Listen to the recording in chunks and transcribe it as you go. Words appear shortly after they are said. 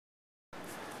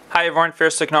Hi everyone,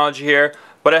 Fierce Technology here.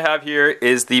 What I have here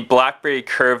is the Blackberry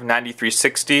Curve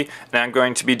 9360, and I'm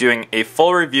going to be doing a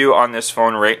full review on this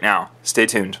phone right now. Stay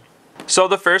tuned. So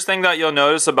the first thing that you'll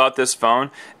notice about this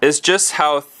phone is just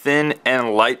how thin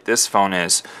and light this phone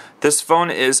is. This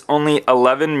phone is only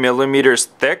 11 millimeters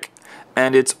thick,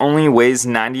 and it only weighs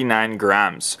 99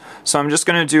 grams. So I'm just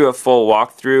going to do a full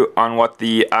walkthrough on what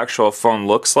the actual phone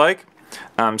looks like.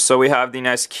 So we have the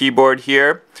nice keyboard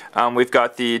here. We've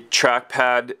got the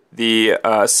trackpad, the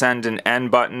send and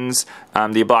end buttons,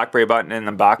 the Blackberry button, and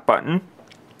the back button.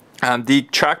 The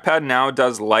trackpad now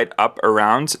does light up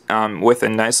around with a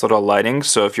nice little lighting.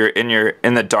 So if you're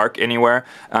in the dark anywhere,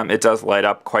 it does light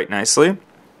up quite nicely.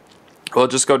 We'll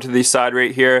just go to the side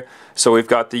right here. So we've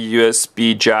got the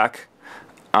USB jack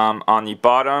on the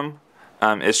bottom.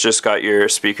 It's just got your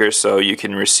speakers so you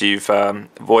can receive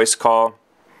voice call.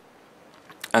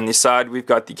 On the side we've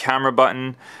got the camera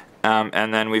button,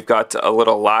 and then we've got a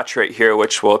little latch right here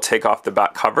which will take off the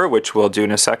back cover, which we'll do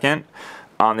in a second.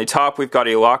 On the top we've got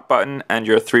a lock button and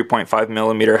your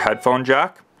 3.5mm headphone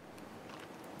jack.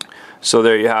 So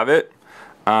there you have it.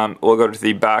 We'll go to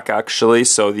the back actually.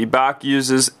 So the back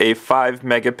uses a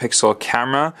 5-megapixel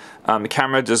camera. The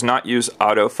camera does not use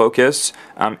autofocus,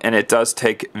 and it does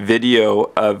take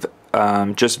video of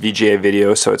just VGA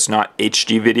video, so it's not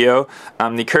HD video.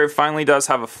 The Curve finally does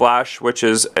have a flash, which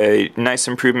is a nice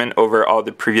improvement over all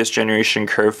the previous generation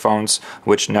Curve phones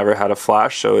which never had a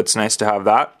flash, so it's nice to have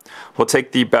that. We'll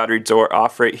take the battery door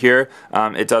off right here.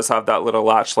 It does have that little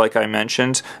latch like I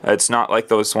mentioned. It's not like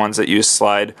those ones that you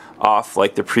slide off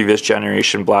like the previous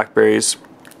generation Blackberries.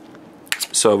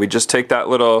 So we just take that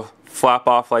little flap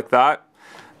off like that.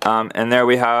 And there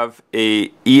we have a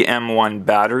EM1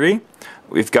 battery.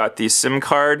 We've got the SIM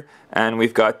card, and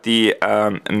we've got the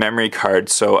memory card.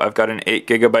 So I've got an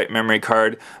 8GB memory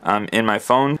card in my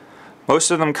phone.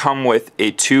 Most of them come with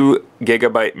a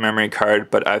 2GB memory card,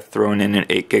 but I've thrown in an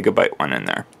 8GB one in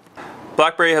there.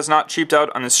 Blackberry has not cheaped out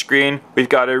on the screen. We've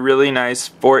got a really nice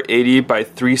 480 by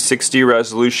 360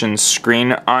 resolution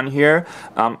screen on here.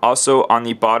 Also on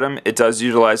the bottom, it does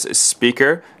utilize a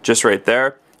speaker just right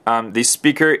there. The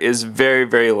speaker is very,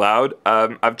 very loud.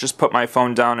 I've just put my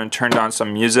phone down and turned on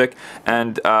some music,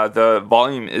 and the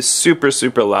volume is super,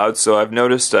 super loud, so I've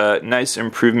noticed a nice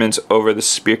improvement over the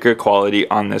speaker quality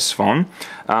on this phone.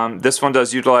 This one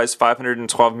does utilize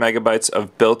 512 megabytes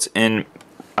of built-in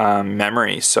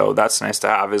memory, so that's nice to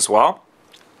have as well.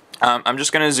 I'm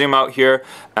just going to zoom out here,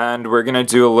 and we're going to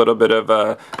do a little bit of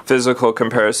a physical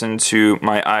comparison to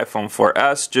my iPhone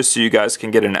 4S, just so you guys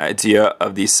can get an idea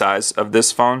of the size of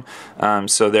this phone.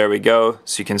 So there we go.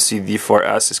 So you can see the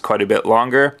 4S is quite a bit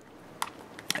longer.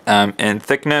 In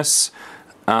thickness,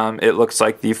 it looks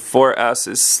like the 4S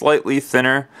is slightly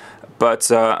thinner,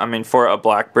 but I mean, for a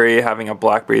Blackberry, having a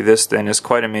Blackberry this thin is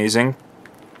quite amazing.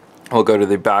 We'll go to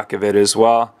the back of it as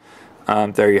well.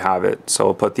 There you have it. So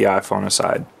we'll put the iPhone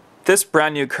aside. This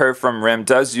brand new Curve from RIM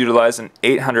does utilize an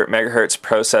 800 MHz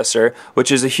processor,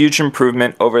 which is a huge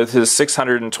improvement over the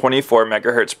 624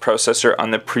 MHz processor on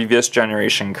the previous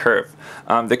generation Curve.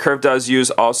 The Curve does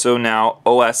use also now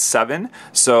OS 7,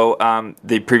 so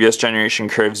the previous generation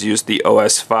Curves used the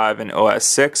OS 5 and OS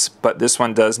 6, but this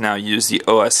one does now use the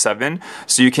OS 7,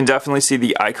 so you can definitely see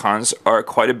the icons are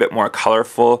quite a bit more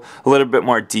colorful, a little bit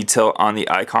more detail on the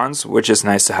icons, which is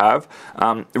nice to have.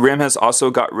 RIM has also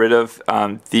got rid of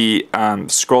the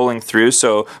scrolling through,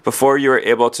 so before you were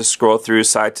able to scroll through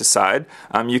side to side.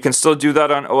 You can still do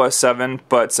that on OS 7,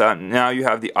 but now you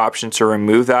have the option to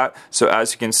remove that. So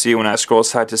as you can see, when I scroll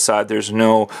side to side, there's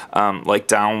no like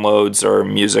downloads or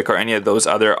music or any of those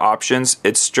other options.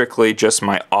 It's strictly just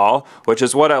my all, which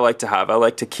is what I like to have. I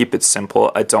like to keep it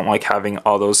simple. I don't like having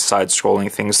all those side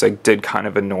scrolling things that did kind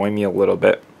of annoy me a little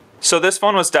bit. So this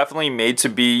phone was definitely made to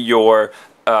be your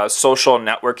social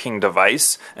networking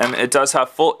device, and it does have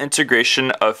full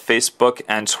integration of Facebook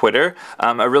and Twitter.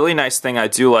 A really nice thing I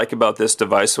do like about this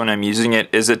device when I'm using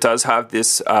it is it does have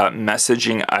this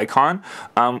messaging icon.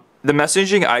 The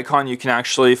messaging icon you can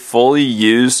actually fully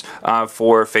use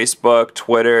for Facebook,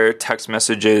 Twitter, text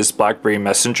messages, Blackberry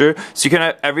Messenger. So you can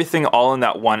have everything all in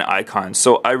that one icon.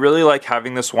 So I really like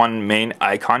having this one main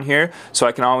icon here, so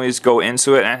I can always go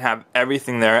into it and have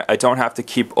everything there. I don't have to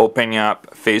keep opening up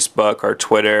Facebook or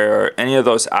Twitter or any of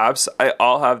those apps. I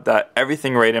all have that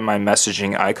everything right in my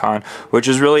messaging icon, which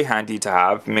is really handy to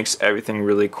have. It makes everything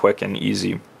really quick and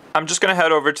easy. I'm just going to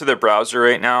head over to the browser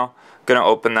right now. I'm going to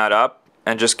open that up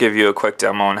and just give you a quick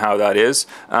demo on how that is.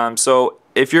 So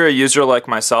if you're a user like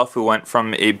myself who went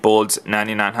from a Bold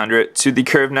 9900 to the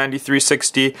Curve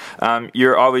 9360,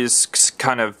 you're always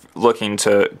kind of looking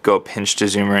to go pinch to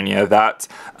zoom or any of that.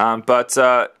 But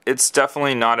it's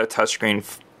definitely not a touchscreen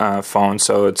phone,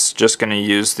 so it's just going to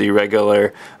use the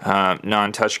regular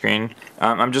non-touchscreen.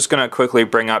 I'm just going to quickly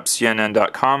bring up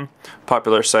CNN.com,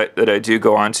 popular site that I do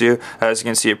go onto. As you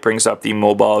can see, it brings up the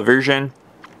mobile version.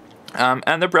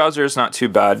 And the browser is not too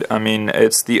bad. I mean,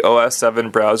 it's the OS 7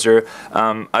 browser.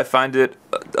 I find it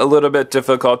a little bit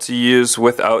difficult to use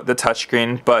without the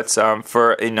touchscreen, but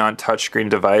for a non-touchscreen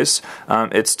device,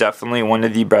 it's definitely one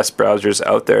of the best browsers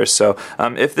out there. So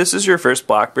if this is your first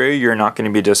BlackBerry, you're not going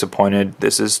to be disappointed.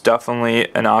 This is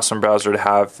definitely an awesome browser to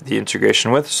have. The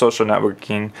integration with social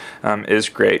networking is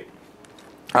great.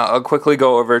 I'll quickly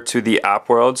go over to the app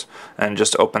world and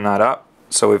just open that up.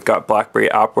 So we've got BlackBerry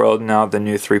App World now, the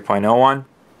new 3.0 one.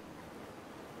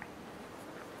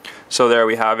 So there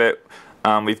we have it.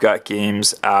 We've got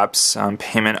games, apps,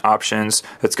 payment options.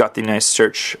 It's got the nice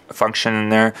search function in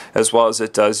there, as well as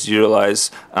it does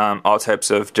utilize all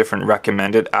types of different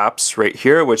recommended apps right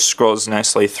here, which scrolls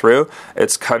nicely through.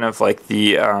 It's kind of like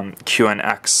the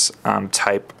QNX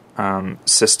type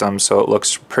system, so it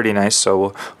looks pretty nice.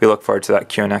 So we look forward to that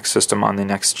QNX system on the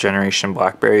next generation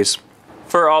BlackBerries.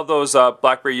 For all those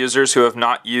BlackBerry users who have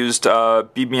not used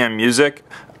BBM Music,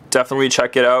 definitely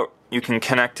check it out. You can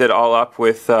connect it all up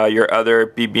with your other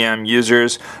BBM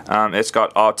users. It's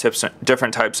got all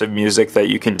different types of music that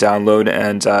you can download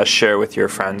and share with your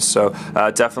friends. So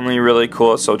definitely really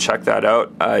cool, so check that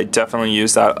out. I definitely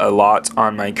use that a lot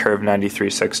on my Curve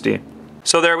 9360.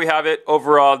 So there we have it.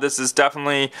 Overall, this is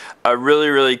definitely a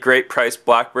really great price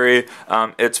BlackBerry.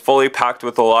 It's fully packed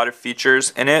with a lot of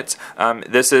features in it.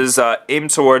 This is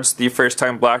aimed towards the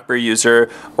first-time BlackBerry user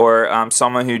or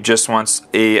someone who just wants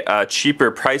a cheaper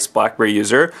price BlackBerry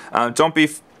user. Don't be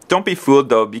fooled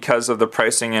though because of the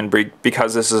pricing and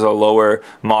because this is a lower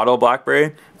model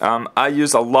BlackBerry. I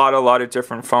use a lot of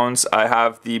different phones. I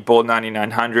have the Bold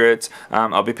 9900.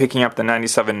 I'll be picking up the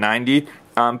 9790.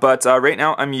 But right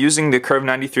now I'm using the Curve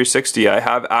 9360. I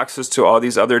have access to all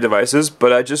these other devices,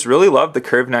 but I just really love the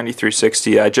Curve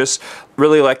 9360. I just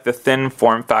really like the thin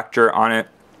form factor on it.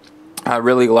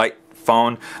 Really light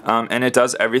phone, and it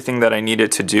does everything that I need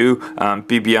it to do.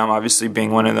 BBM obviously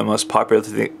being one of the most popular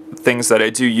things that I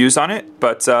do use on it,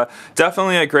 but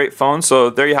definitely a great phone. So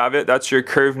there you have it. That's your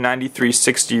Curve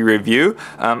 9360 review.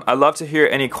 I'd love to hear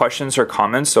any questions or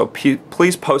comments, so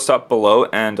please post up below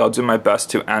and I'll do my best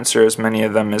to answer as many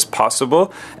of them as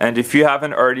possible. And if you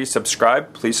haven't already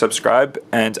subscribed, please subscribe,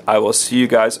 and I will see you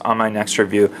guys on my next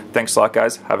review. Thanks a lot,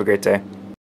 guys. Have a great day.